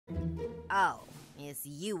Oh, it's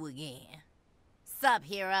you again. Sup,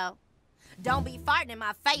 hero? Don't be farting in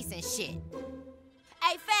my face and shit.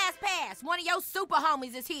 Hey, Fast Pass, one of your super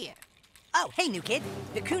homies is here. Oh, hey, new kid.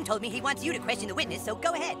 The coon told me he wants you to question the witness, so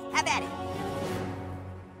go ahead. Have at it.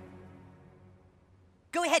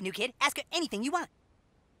 Go ahead, new kid. Ask her anything you want.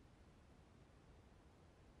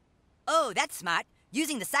 Oh, that's smart.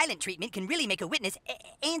 Using the silent treatment can really make a witness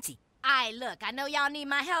antsy. Aye, look, I know y'all need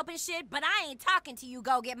my help and shit, but I ain't talking to you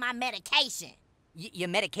go get my medication. Your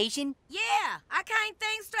medication? Yeah, I can't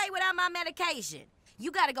think straight without my medication. You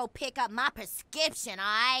gotta go pick up my prescription,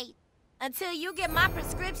 alright? Until you get my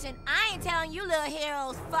prescription, I ain't telling you little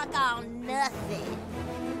heroes fuck on nothing.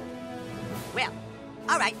 Well,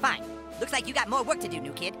 alright, fine. Looks like you got more work to do,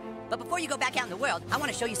 new kid. But before you go back out in the world, I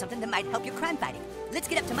want to show you something that might help your crime fighting. Let's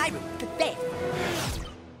get up to my room. Fast.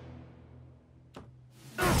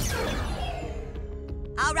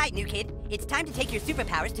 Alright, new kid. It's time to take your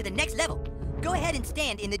superpowers to the next level. Go ahead and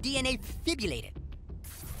stand in the DNA defibrillator.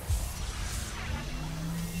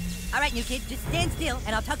 Alright, new kid, just stand still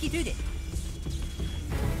and I'll talk you through this.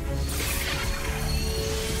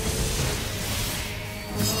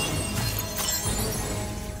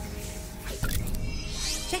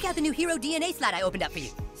 Check out the new hero DNA slot I opened up for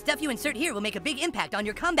you. Stuff you insert here will make a big impact on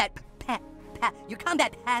your combat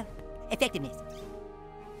effectiveness.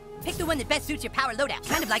 Pick the one that best suits your power loadout,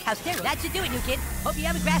 kind of like how steroids. That should do it, new kid. Hope you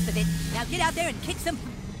have a grasp of it. Now get out there and kick some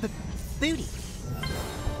booty.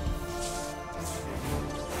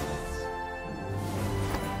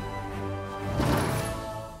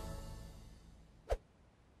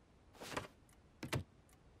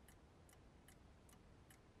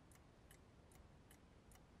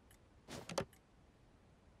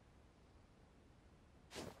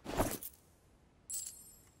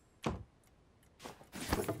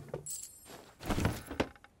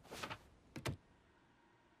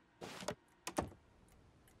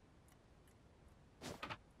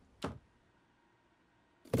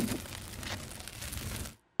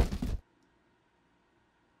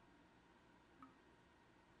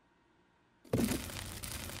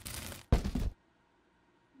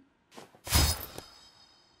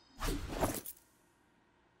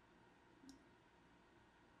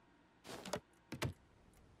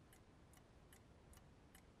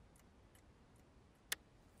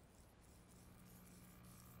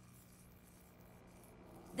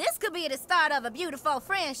 This could be the start of a beautiful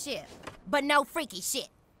friendship, but no freaky shit.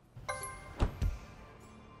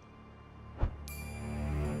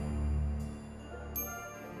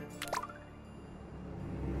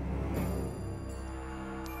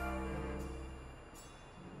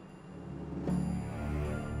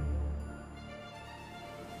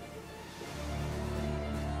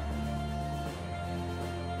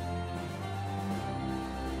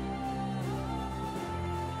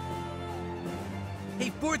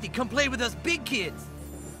 Hey, Forthy, come play with us big kids.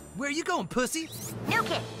 Where are you going, pussy? New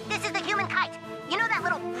kid, this is the human kite. You know that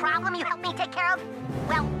little problem you helped me take care of?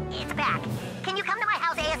 Well, it's back. Can you come to my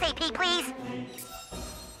house ASAP, please?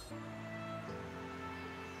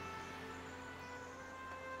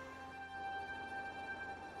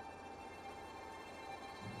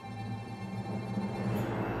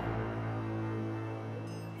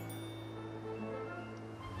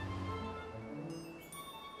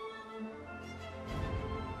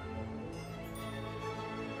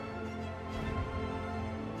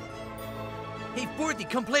 Hey, Forthy,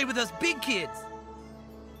 come play with us big kids.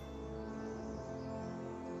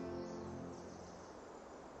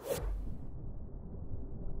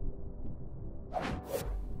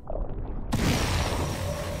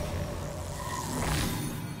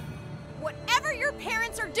 Whatever your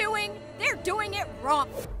parents are doing, they're doing it wrong.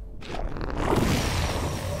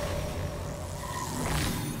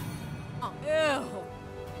 Oh, ew.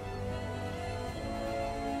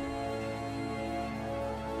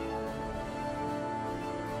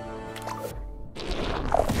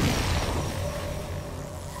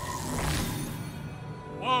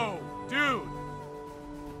 Whoa, dude.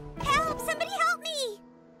 Help! Somebody help me!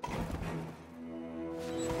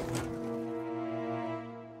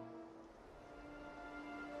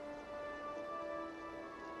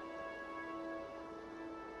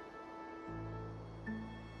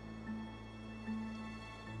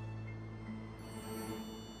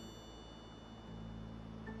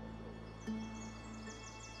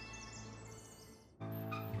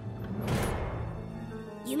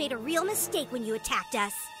 You made a real mistake when you attacked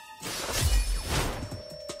us.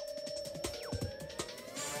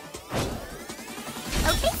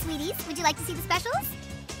 Okay, sweeties, would you like to see the specials?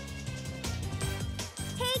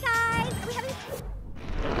 Hey guys, are we having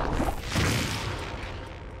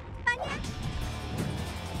fun yet?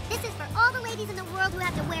 This is for all ladies in the world who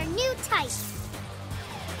have to wear new tights.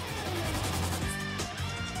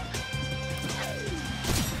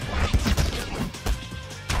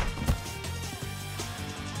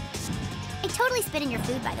 I totally spit in your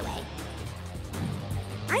food, by the way.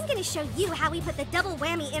 I'm gonna show you how we put the double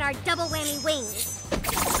whammy in our double whammy wings.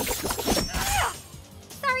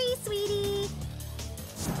 Sorry, sweetie.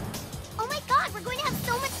 Oh my god, we're going to have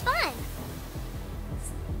so much fun.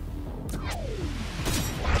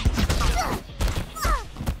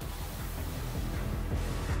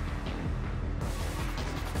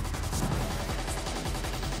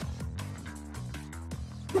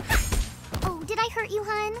 Oh, did I hurt you,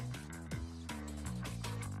 hun?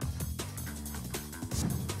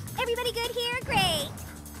 Everybody good here? Great.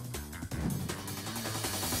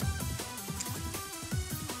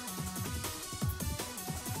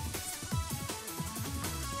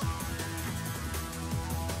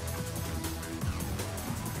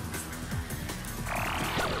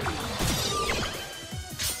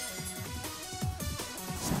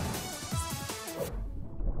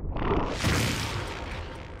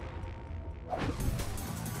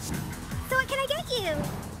 So what can I get you?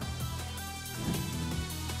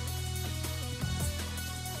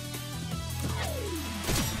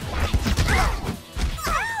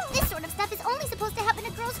 This sort of stuff is only supposed to happen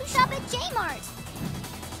to girls who shop at J-Mart.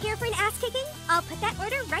 Here for an ass kicking? I'll put that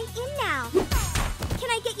order right in now. Can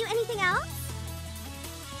I get you anything else?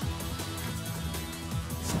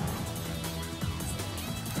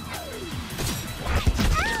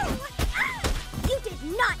 Ow! Ah! You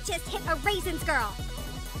did not just hit a Raisins girl.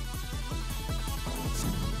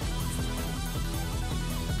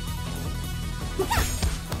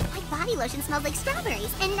 My body lotion smells like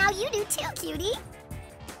strawberries, and now you do too, cutie.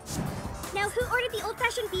 Now who ordered the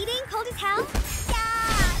old-fashioned beating cold as hell? Yes!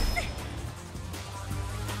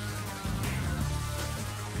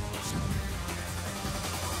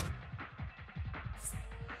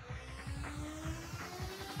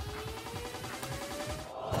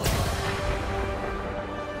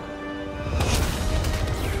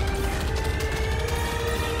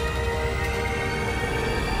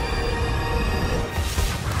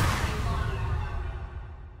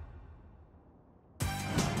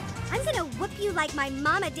 I'm gonna whoop you like my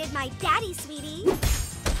mama did my daddy, sweetie.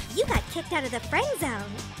 You got kicked out of the friend zone.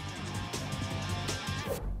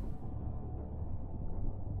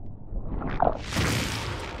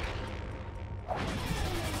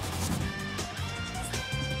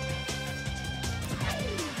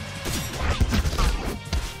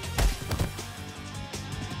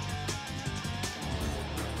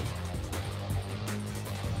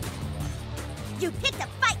 You picked a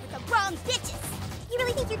fight with the wrong bitches. You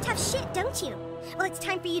really think you're tough shit, don't you? Well, it's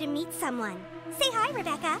time for you to meet someone. Say hi,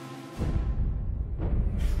 Rebecca.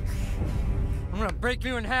 I'm gonna break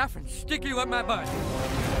you in half and stick you up my butt.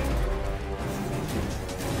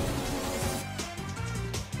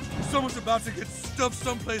 Someone's about to get stuffed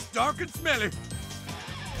someplace dark and smelly.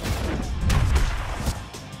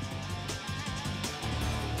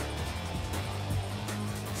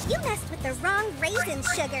 You messed with the wrong raisins,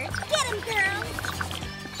 sugar. Get him, girl.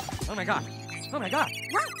 Oh my god. Oh my god.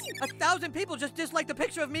 What? 1,000 people just disliked the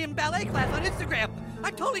picture of me in ballet class on Instagram.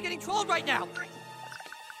 I'm totally getting trolled right now. What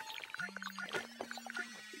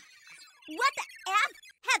the F?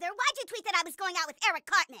 Heather, why'd you tweet that I was going out with Eric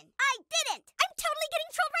Cartman? I didn't. I'm totally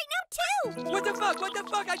getting trolled right now, too. What the fuck? What the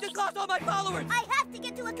fuck? I just lost all my followers. I have to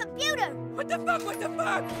get to a computer. What the fuck? What the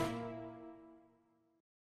fuck?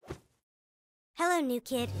 Hello, new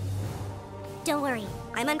kid. Don't worry,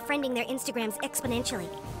 I'm unfriending their Instagrams exponentially.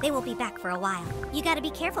 They will be back for a while. You gotta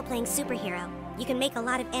be careful playing superhero. You can make a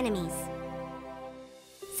lot of enemies.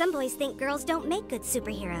 Some boys think girls don't make good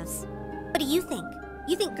superheroes. What do you think?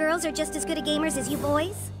 You think girls are just as good at gamers as you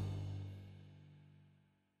boys?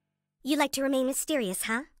 You like to remain mysterious,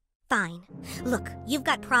 huh? Fine. Look, you've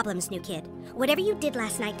got problems, new kid. Whatever you did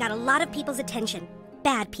last night got a lot of people's attention.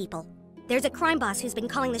 Bad people. There's a crime boss who's been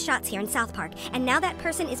calling the shots here in South Park, and now that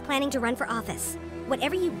person is planning to run for office.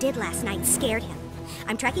 Whatever you did last night scared him.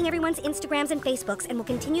 I'm tracking everyone's Instagrams and Facebooks and will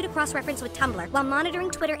continue to cross-reference with Tumblr while monitoring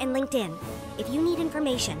Twitter and LinkedIn. If you need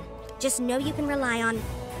information, just know you can rely on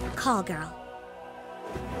Call Girl.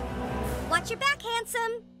 Watch your back,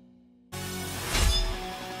 handsome!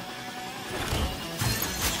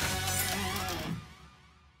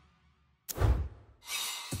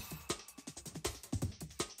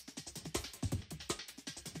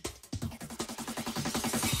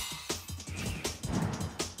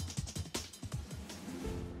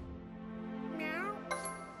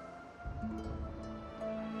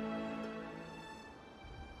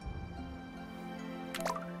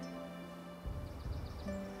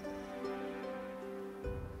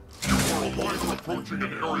 minor approaching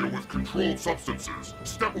an area with controlled substances.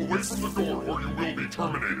 Step away from the door or you will be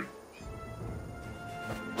terminated.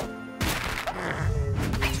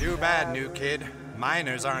 Too bad, new kid.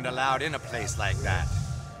 Minors aren't allowed in a place like that.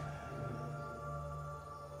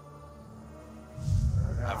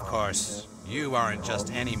 Of course, you aren't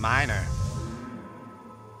just any minor.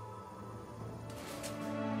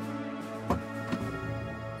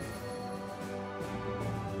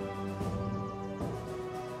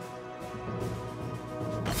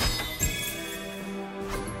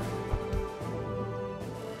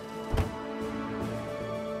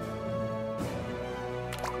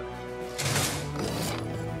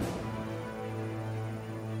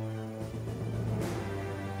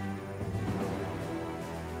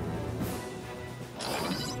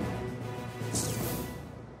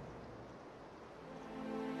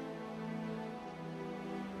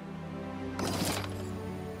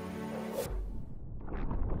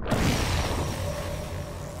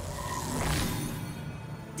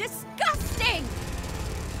 Disgusting!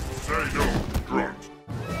 Say no, drugs.